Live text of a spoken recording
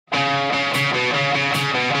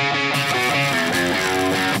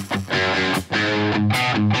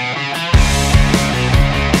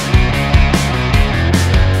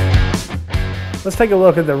Let's take a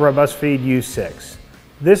look at the RobustFeed U6.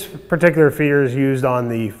 This particular feeder is used on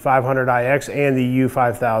the 500iX and the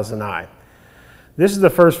U5000i. This is the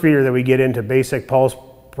first feeder that we get into basic pulse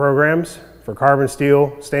programs for carbon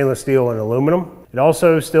steel, stainless steel, and aluminum. It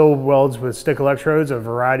also still welds with stick electrodes, a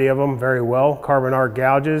variety of them, very well, carbon arc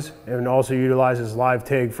gouges, and also utilizes live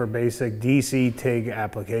TIG for basic DC TIG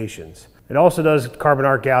applications. It also does carbon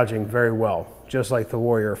arc gouging very well, just like the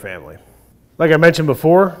Warrior family. Like I mentioned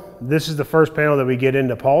before, this is the first panel that we get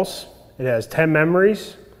into pulse. It has 10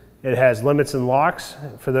 memories. It has limits and locks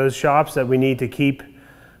for those shops that we need to keep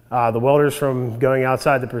the welders from going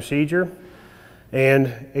outside the procedure.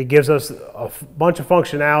 And it gives us a bunch of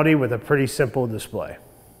functionality with a pretty simple display.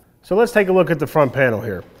 So let's take a look at the front panel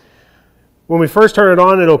here. When we first turn it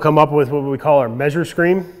on, it'll come up with what we call our measure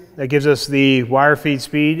screen. That gives us the wire feed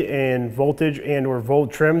speed and voltage and or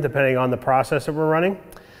volt trim depending on the process that we're running.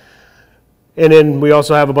 And then we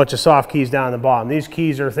also have a bunch of soft keys down at the bottom. These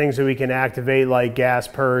keys are things that we can activate like gas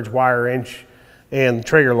purge, wire inch, and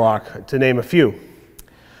trigger lock, to name a few.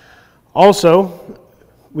 Also,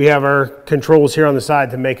 we have our controls here on the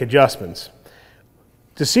side to make adjustments.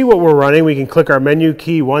 To see what we're running, we can click our menu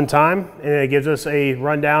key one time, and it gives us a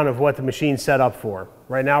rundown of what the machine's set up for.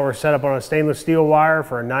 Right now we're set up on a stainless steel wire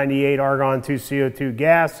for a 98 argon 2 CO2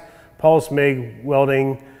 gas, pulse MIG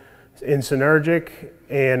welding in synergic,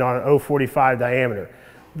 and on an 0.45 diameter.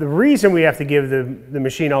 The reason we have to give the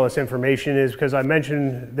machine all this information is because I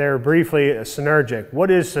mentioned there briefly a synergic.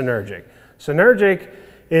 What is synergic? Synergic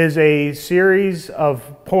is a series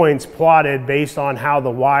of points plotted based on how the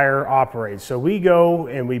wire operates. So we go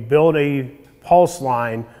and we build a pulse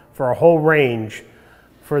line for a whole range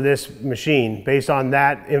for this machine based on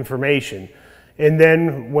that information. And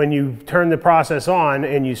then when you turn the process on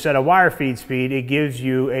and you set a wire feed speed, it gives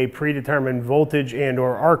you a predetermined voltage and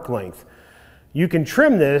or arc length. You can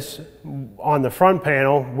trim this on the front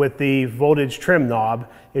panel with the voltage trim knob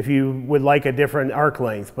if you would like a different arc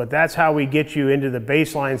length, but that's how we get you into the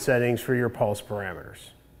baseline settings for your pulse parameters.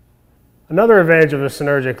 Another advantage of a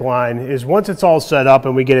synergic line is once it's all set up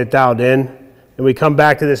and we get it dialed in and we come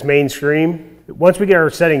back to this main screen, once we get our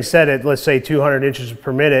settings set at, let's say, 200 inches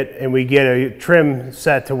per minute and we get a trim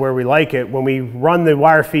set to where we like it, when we run the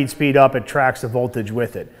wire feed speed up, it tracks the voltage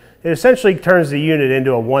with it. It essentially turns the unit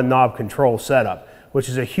into a one knob control setup, which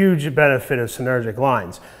is a huge benefit of synergic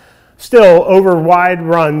lines. Still, over wide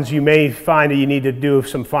runs, you may find that you need to do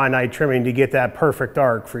some finite trimming to get that perfect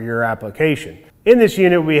arc for your application. In this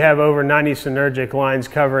unit, we have over 90 synergic lines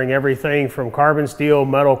covering everything from carbon steel,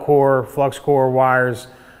 metal core, flux core wires,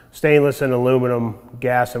 stainless and aluminum,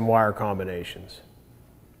 gas and wire combinations.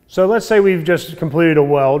 So let's say we've just completed a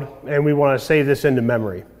weld and we want to save this into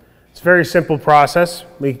memory. It's a very simple process.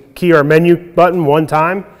 We key our menu button one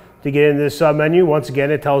time to get into this submenu. Once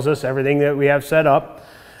again, it tells us everything that we have set up.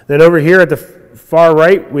 Then over here at the far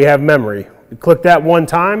right, we have memory. We click that one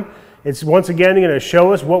time. It's once again going to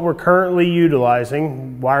show us what we're currently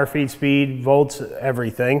utilizing, wire feed speed, volts,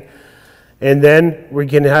 everything. And then we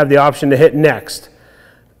can have the option to hit next.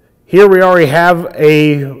 Here we already have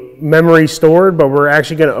a memory stored, but we're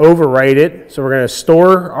actually going to overwrite it. So we're going to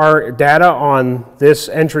store our data on this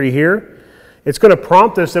entry here. It's going to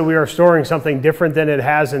prompt us that we are storing something different than it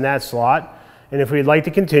has in that slot. And if we'd like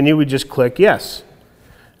to continue, we just click yes.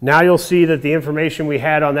 Now you'll see that the information we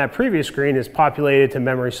had on that previous screen is populated to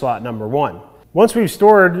memory slot number 1. Once we've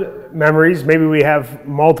stored memories, maybe we have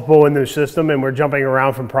multiple in the system and we're jumping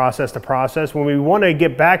around from process to process. When we want to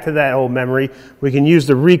get back to that old memory, we can use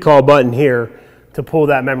the recall button here to pull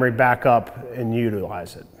that memory back up and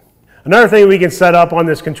utilize it. Another thing we can set up on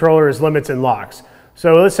this controller is limits and locks.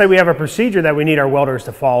 So let's say we have a procedure that we need our welders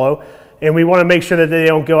to follow and we want to make sure that they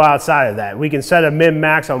don't go outside of that. We can set a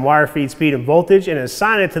min-max on wire feed speed and voltage and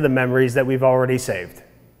assign it to the memories that we've already saved.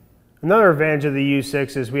 Another advantage of the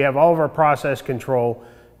U6 is we have all of our process control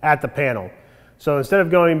at the panel. So instead of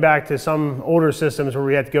going back to some older systems where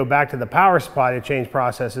we have to go back to the power supply to change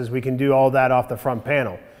processes, we can do all that off the front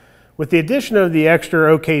panel. With the addition of the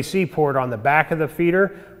extra OKC port on the back of the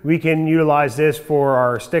feeder, we can utilize this for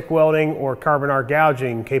our stick welding or carbon arc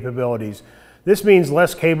gouging capabilities. This means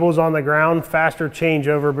less cables on the ground, faster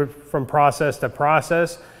changeover from process to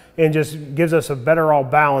process, and just gives us a better all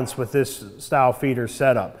balance with this style feeder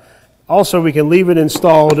setup. Also, we can leave it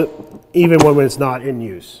installed even when it's not in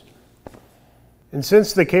use. And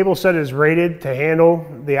since the cable set is rated to handle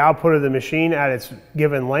the output of the machine at its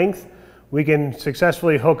given length, we can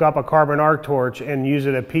successfully hook up a carbon arc torch and use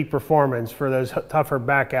it at peak performance for those tougher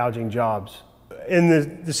back gouging jobs.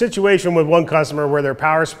 In the situation with one customer where their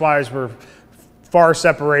power supplies were far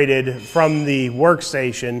separated from the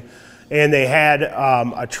workstation, and they had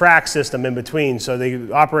a track system in between, so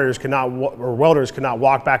the operators could not, or welders could not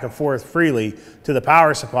walk back and forth freely to the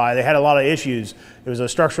power supply. They had a lot of issues. It was a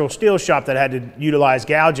structural steel shop that had to utilize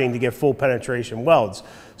gouging to get full penetration welds.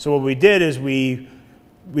 So what we did is we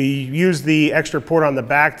used the extra port on the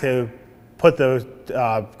back to put the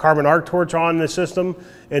carbon arc torch on the system,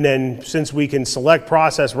 and then since we can select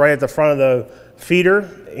process right at the front of the feeder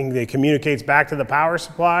and it communicates back to the power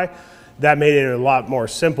supply, that made it a lot more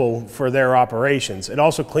simple for their operations. It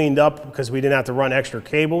also cleaned up because we didn't have to run extra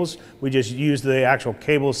cables. We just used the actual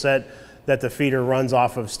cable set that the feeder runs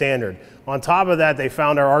off of standard. On top of that, they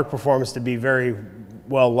found our arc performance to be very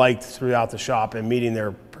well liked throughout the shop and meeting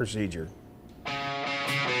their procedure.